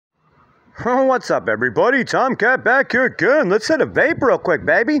Oh, what's up, everybody? Tomcat back here again. Let's hit a vape real quick,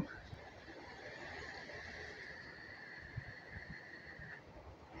 baby.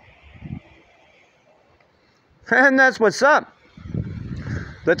 And that's what's up.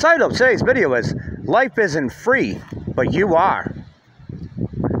 The title of today's video is Life Isn't Free, But You Are.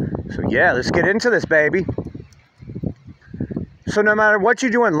 So yeah, let's get into this, baby. So no matter what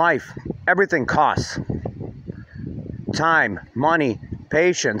you do in life, everything costs. Time, money,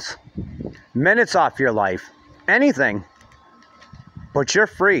 patience, minutes off your life, anything. But you're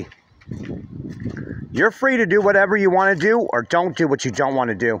free. You're free to do whatever you want to do or don't do what you don't want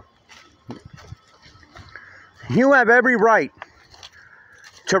to do. You have every right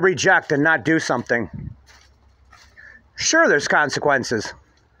to reject and not do something. Sure, there's consequences,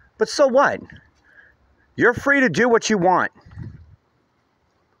 but so what? You're free to do what you want.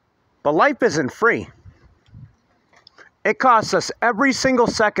 But life isn't free. It costs us every single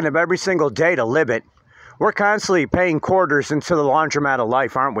second of every single day to live it. We're constantly paying quarters into the laundromat of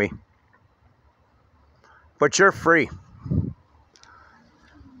life, aren't we? But you're free.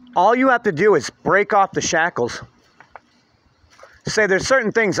 All you have to do is break off the shackles. Say there's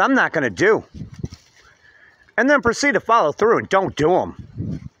certain things I'm not going to do. And then proceed to follow through and don't do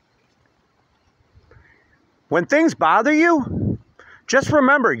them. When things bother you, just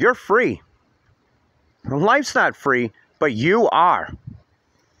remember you're free. Life's not free, but you are.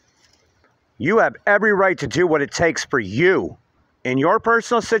 You have every right to do what it takes for you in your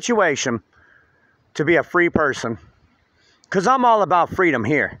personal situation to be a free person. Because I'm all about freedom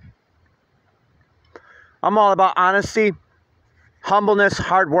here. I'm all about honesty, humbleness,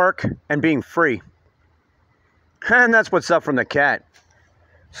 hard work, and being free. And that's what's up from the cat.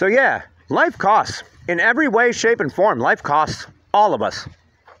 So yeah, life costs. In every way, shape, and form, life costs all of us.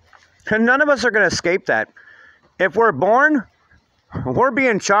 And none of us are going to escape that. If we're born, we're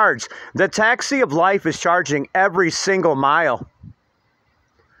being charged. The taxi of life is charging every single mile.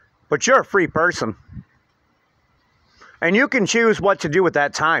 But you're a free person. And you can choose what to do with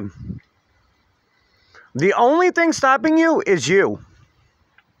that time. The only thing stopping you is you.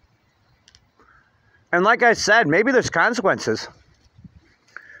 And like I said, maybe there's consequences.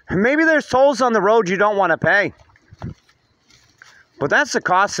 Maybe there's tolls on the road you don't want to pay. But that's the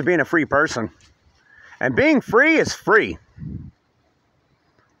cost of being a free person. And being free is free.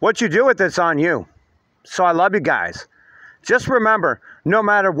 What you do with it's on you. So I love you guys. Just remember, no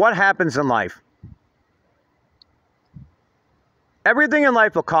matter what happens in life, everything in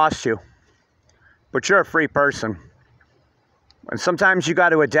life will cost you. But you're a free person. And sometimes you got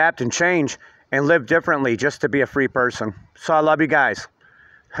to adapt and change and live differently just to be a free person. So I love you guys.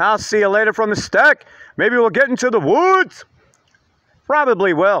 I'll see you later from the stack. Maybe we'll get into the woods.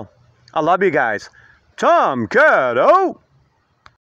 Probably will. I love you guys. Tomcat out.